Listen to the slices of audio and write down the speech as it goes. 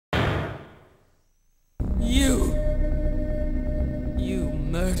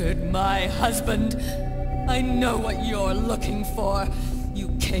murdered my husband. I know what you're looking for. You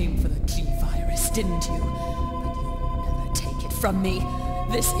came for the G-Virus, didn't you? But you'll never take it from me.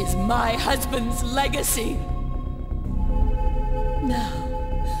 This is my husband's legacy. Now,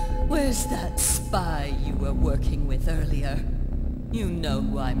 where's that spy you were working with earlier? You know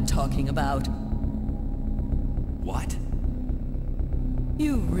who I'm talking about. What?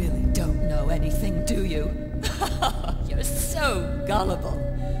 You really don't know anything, do you? You're so gullible.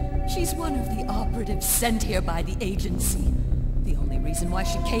 She's one of the operatives sent here by the agency. The only reason why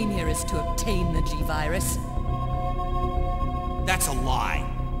she came here is to obtain the G-Virus. That's a lie.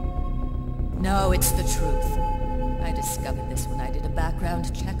 No, it's the truth. I discovered this when I did a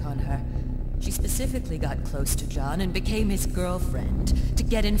background check on her. She specifically got close to John and became his girlfriend to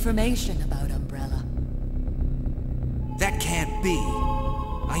get information about Umbrella. That can't be.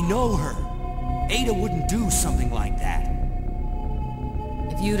 I know her. Ada wouldn't do something like that.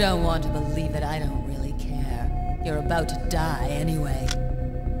 If you don't want to believe it, I don't really care. You're about to die anyway.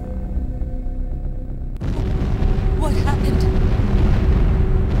 What happened?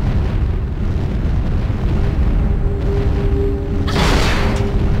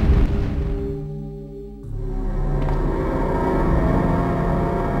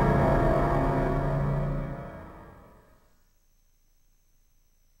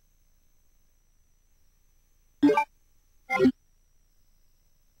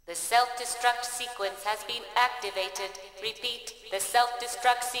 The self-destruct sequence has been activated. Repeat, the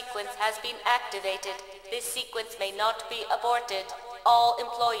self-destruct sequence has been activated. This sequence may not be aborted. All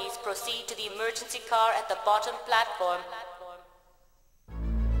employees proceed to the emergency car at the bottom platform.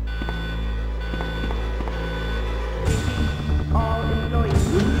 Repeat, all employees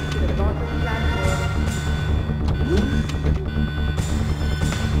proceed to the bottom platform. Repeat,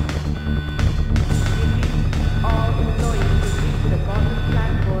 all employees proceed to the bottom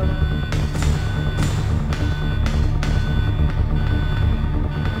platform.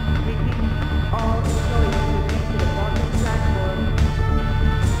 All employees proceed to the bottom platform. All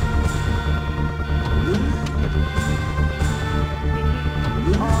employees proceed to the bottom platform.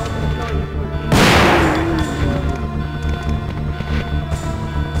 All employees proceed to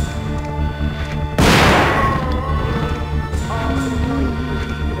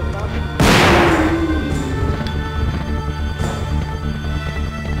the bottom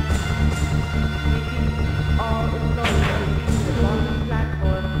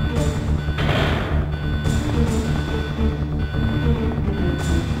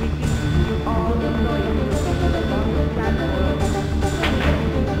All employees proceed to the bottom platform. All employees proceed to the bottom platform.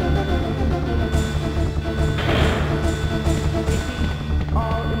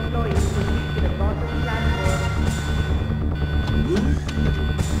 All employees proceed to the bottom platform.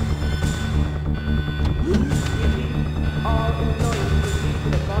 All employees proceed to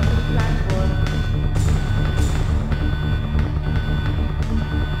the bottom platform.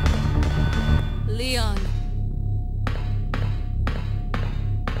 Leon.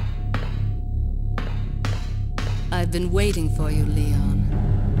 I've been waiting for you, Leon.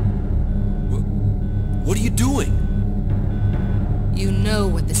 What are you doing? You know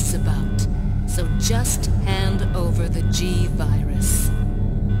what this is about, so just hand over the G-Virus.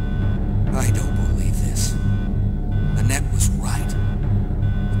 I don't believe this. Annette was right.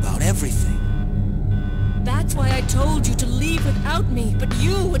 About everything. That's why I told you to leave without me, but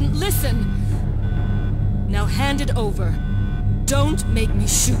you wouldn't listen. Now hand it over. Don't make me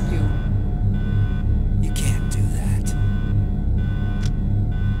shoot you. You can't do that.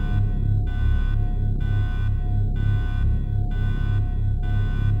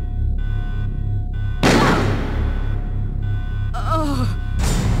 Oh.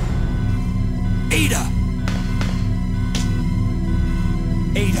 Ada!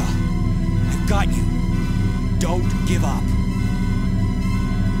 Ada, I've got you. Don't give up.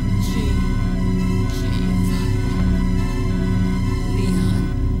 Leon,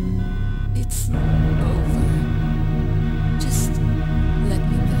 it's over. Just let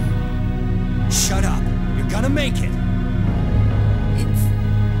me go. Shut up. You're gonna make it. It's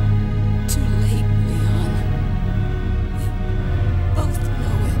too late, Leon. We both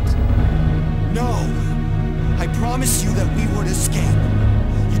know it. No. I promised you that we would escape.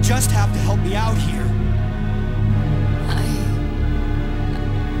 You just have to help me out here. I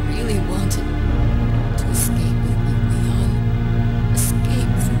really wanted to escape with you, Leon.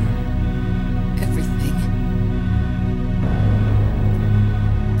 Escape from everything.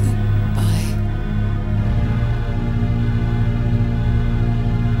 Goodbye.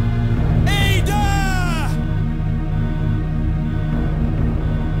 Ada!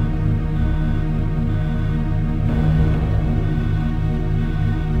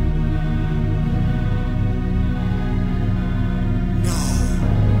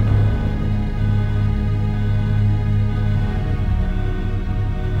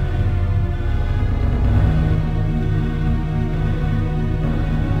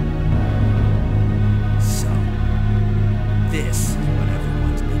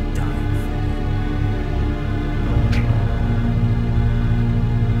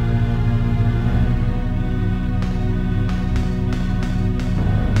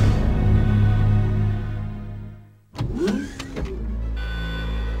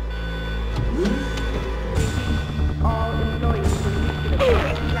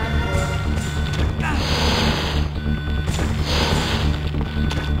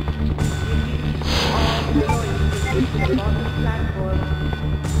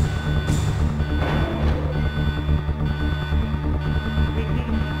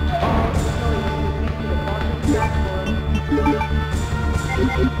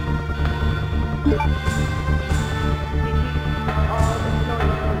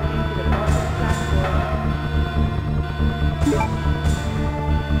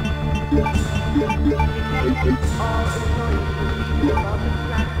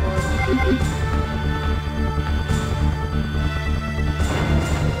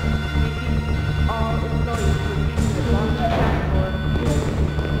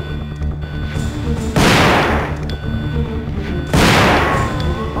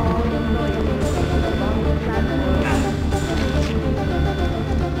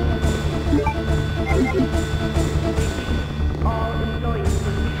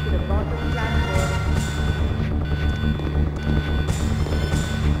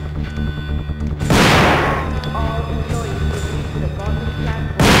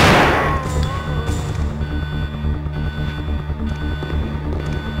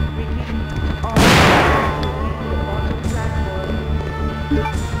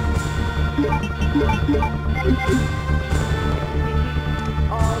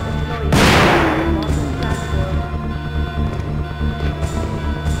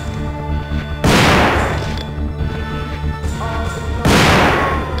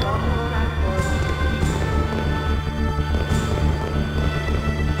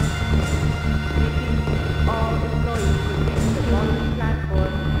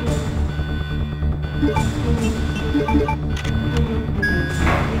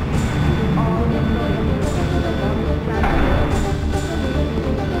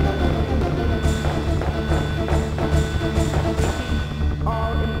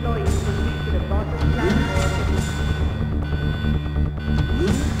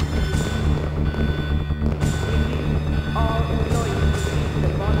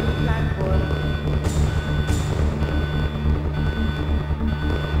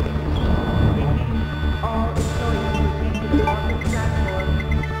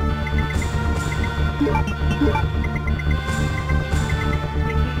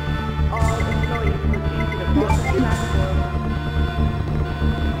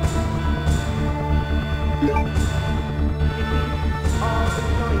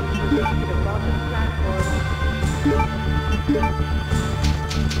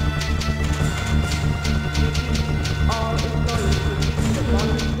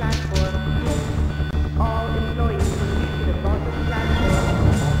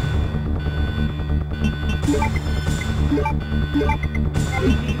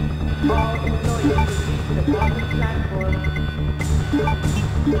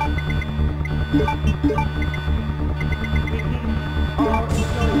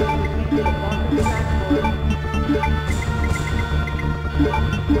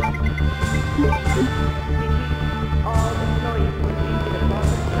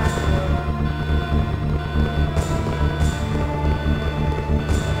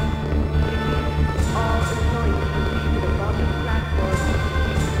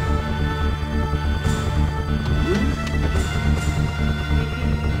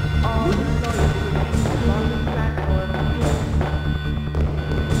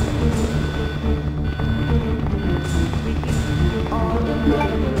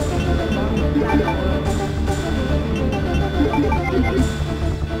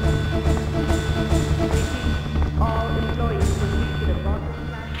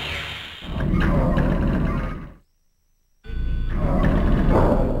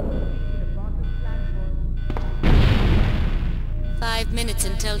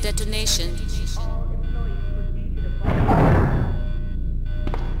 Until detonation.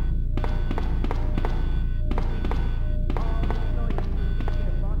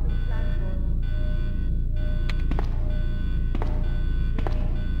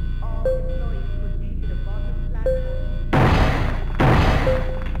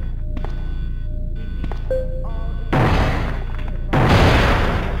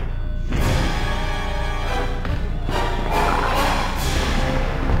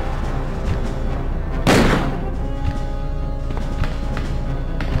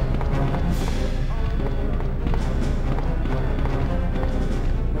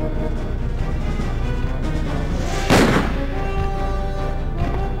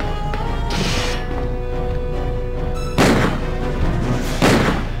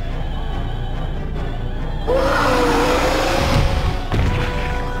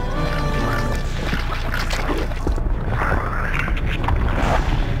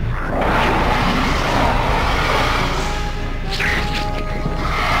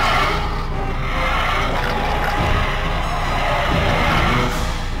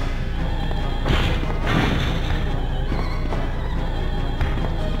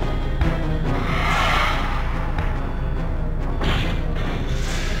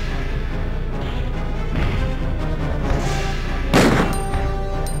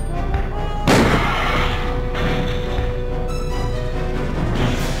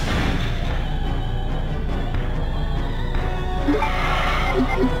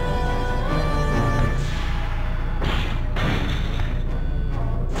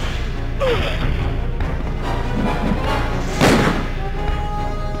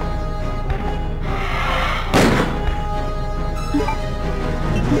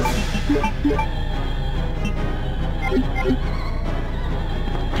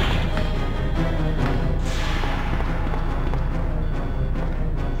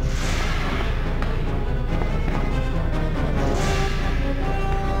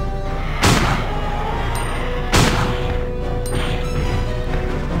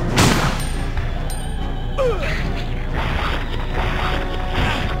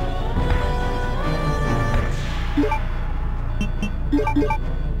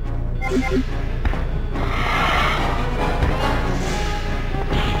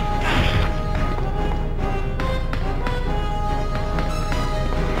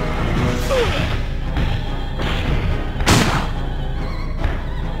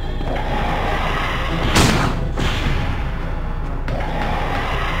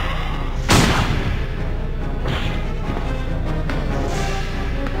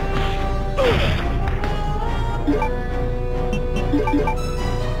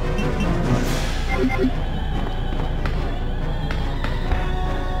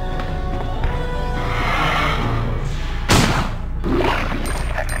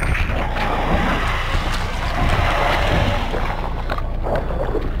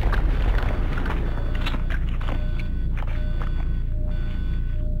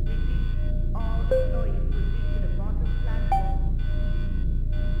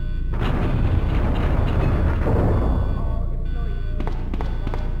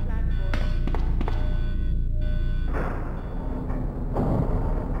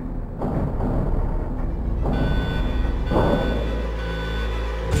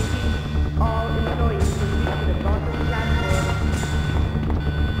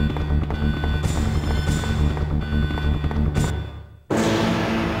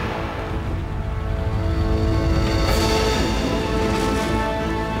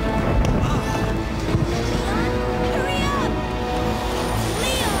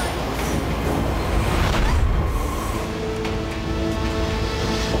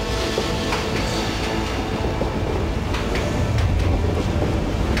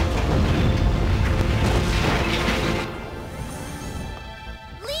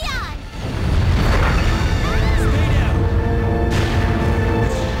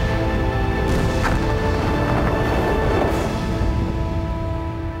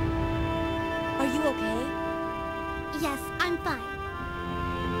 Yes, I'm fine.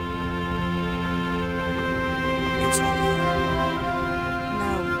 It's over.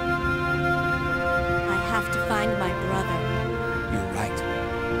 No. I have to find my brother. You're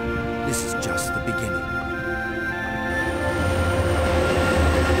right. This is just the beginning.